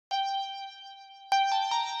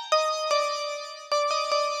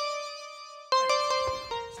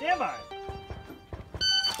Stand by.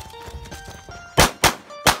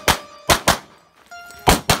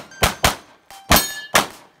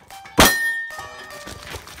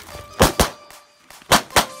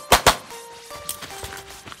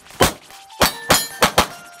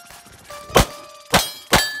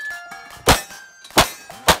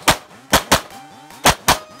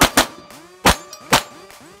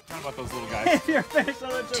 About those little guys. You're finished on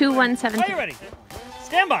the 2-1-7. Are you ready?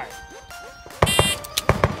 Stand by.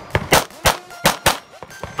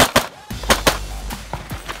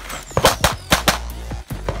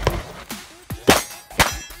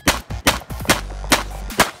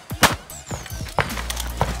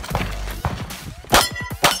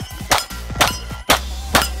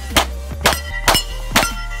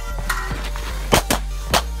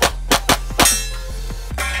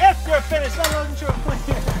 If you're finished, unloading to a clear.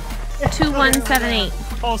 2-1-7-8.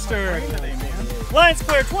 Holster. Lines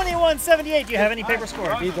clear, 2178. Do you have any paper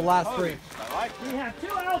score? Need the last three. We have 2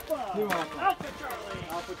 Alpha. Two Alpha. Alpha Charlie.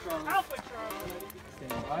 Alpha Charlie. Alpha Charlie.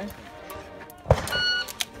 Stand by.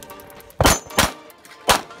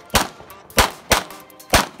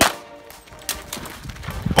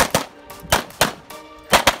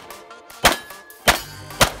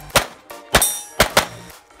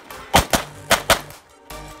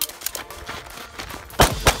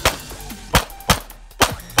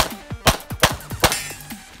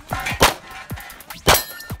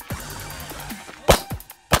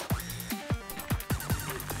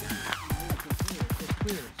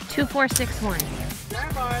 Clear. 2-4-6-1.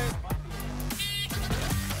 Stand by.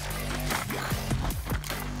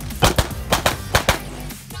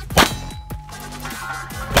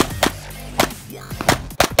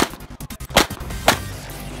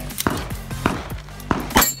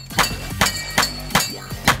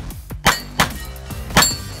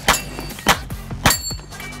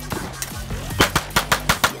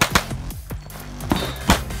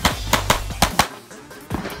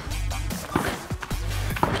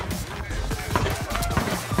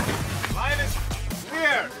 Line is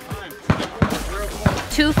clear.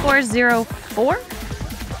 2-4-0-4.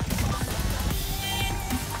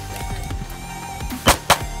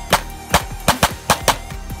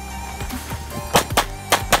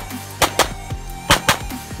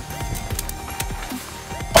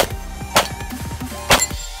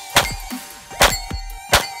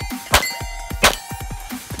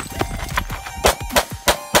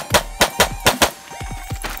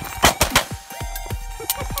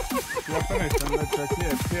 You're finished. And let's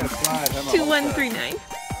here, slide. 2-1-3-9.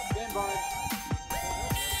 Stand by.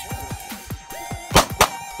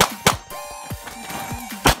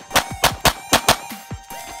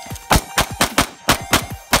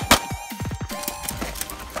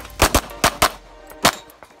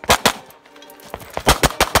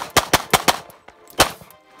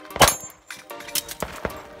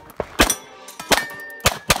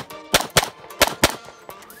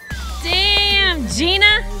 Damn,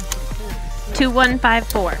 Gina.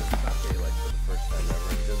 2-1-5-4.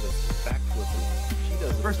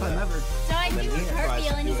 First time ever. So I think it's her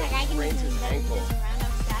feel, and he's like, I can do this better than this round of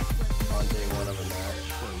backflip. On day one of a match.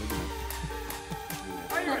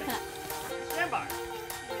 Are you ready? Stand by.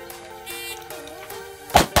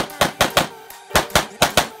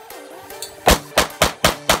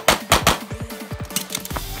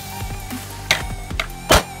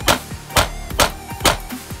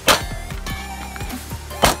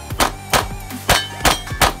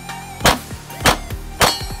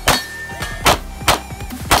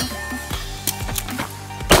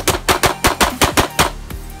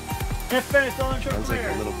 If finished, all intro Sounds like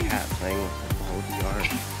clear. a little cat playing with the ball of the yard.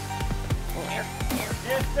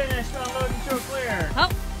 If finished, unload and show clear. Oh.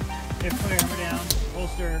 If clear, hammer down.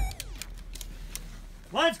 Holster.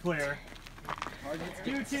 Line's clear.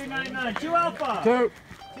 2299. 2 Alpha. 2.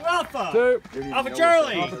 2 Alpha. 2. Alpha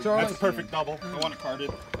Charlie. Alpha Charlie. That's a perfect double. I want it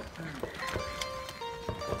carded.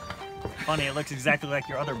 Funny, it looks exactly like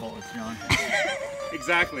your other bullets, John.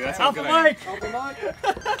 Exactly. That's how Alpha good I am. Mike. Alpha Mike.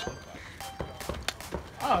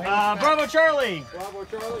 Bravo Charlie. Bravo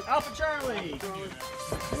Charlie. Alpha Charlie.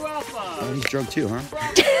 2 Alpha. He's drunk too, huh?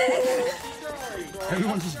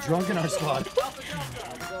 Everyone's just drunk in our squad.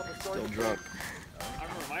 Still drunk. I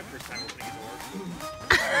remember my first time opening a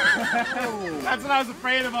door. That's what I was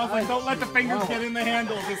afraid of. I was like, don't let the fingers get in the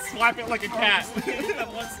handle. Just slap it like a cat.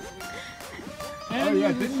 Oh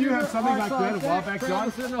yeah, didn't you have something like that a while back,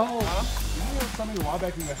 John? In the hole. Didn't you have something a while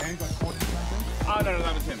back in the hands like 40 something? Oh, no,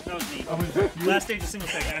 that was him. That was me. Oh, was that you? Last stage of single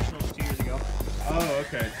stack nationals 2 years ago. Oh,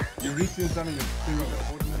 okay. You reached in something that's through the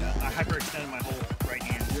 40 I hyperextended my whole right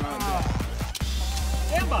hand. You're on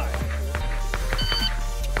Stand by.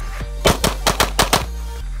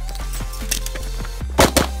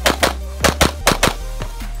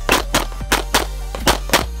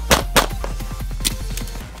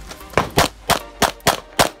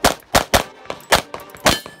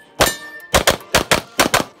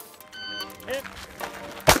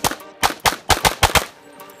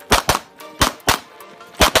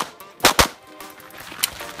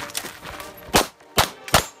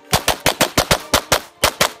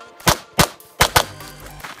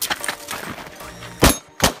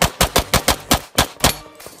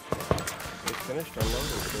 finished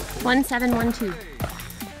unloading. 1712.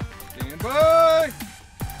 Stand by!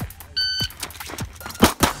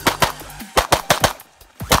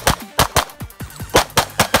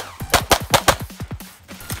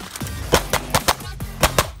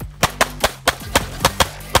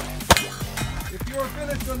 If you're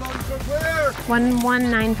finished, unloading, so clear!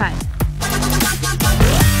 1195.